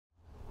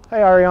Hi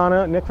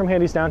Ariana, Nick from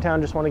Handy's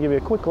Downtown. Just want to give you a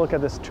quick look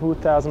at this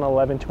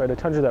 2011 Toyota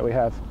Tundra that we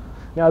have.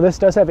 Now this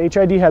does have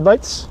HID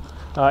headlights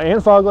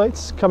and fog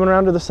lights. Coming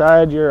around to the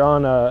side, you're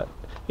on a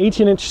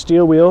 18-inch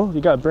steel wheel.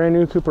 You got brand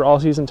new Cooper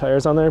all-season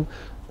tires on there.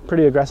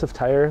 Pretty aggressive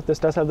tire. This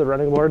does have the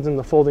running boards and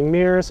the folding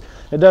mirrors.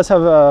 It does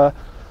have a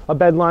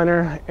bed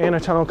liner and a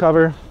tonneau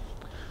cover.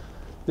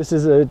 This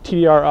is a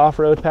TDR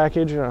off-road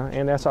package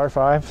and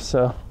SR5.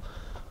 So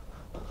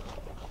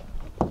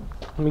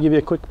let me give you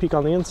a quick peek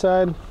on the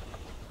inside.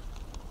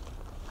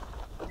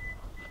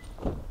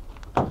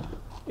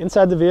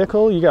 Inside the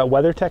vehicle, you got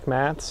WeatherTech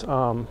mats,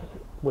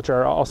 which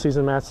are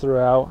all-season mats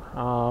throughout.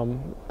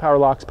 Power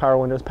locks, power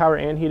windows, power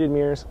and heated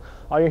mirrors.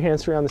 All your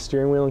hands-free on the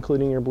steering wheel,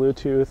 including your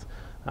Bluetooth.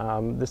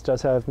 This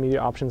does have media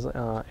options,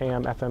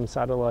 AM, FM,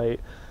 satellite,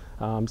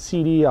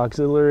 CD,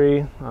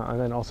 auxiliary, and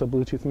then also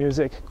Bluetooth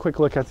music. Quick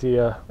look at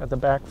the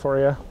back for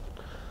you.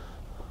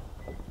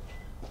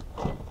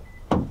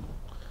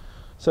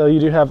 So you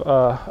do have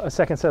a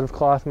second set of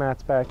cloth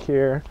mats back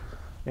here.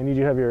 And you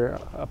do have your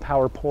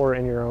power pour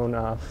and your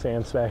own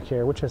fans back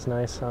here, which is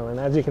nice.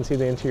 And as you can see,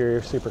 the interior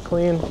is super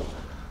clean.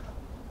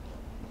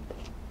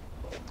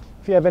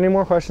 If you have any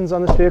more questions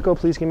on this vehicle,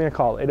 please give me a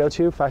call,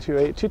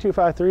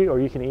 802-528-2253, or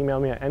you can email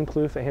me at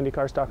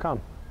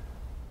nkloof@handycars.com.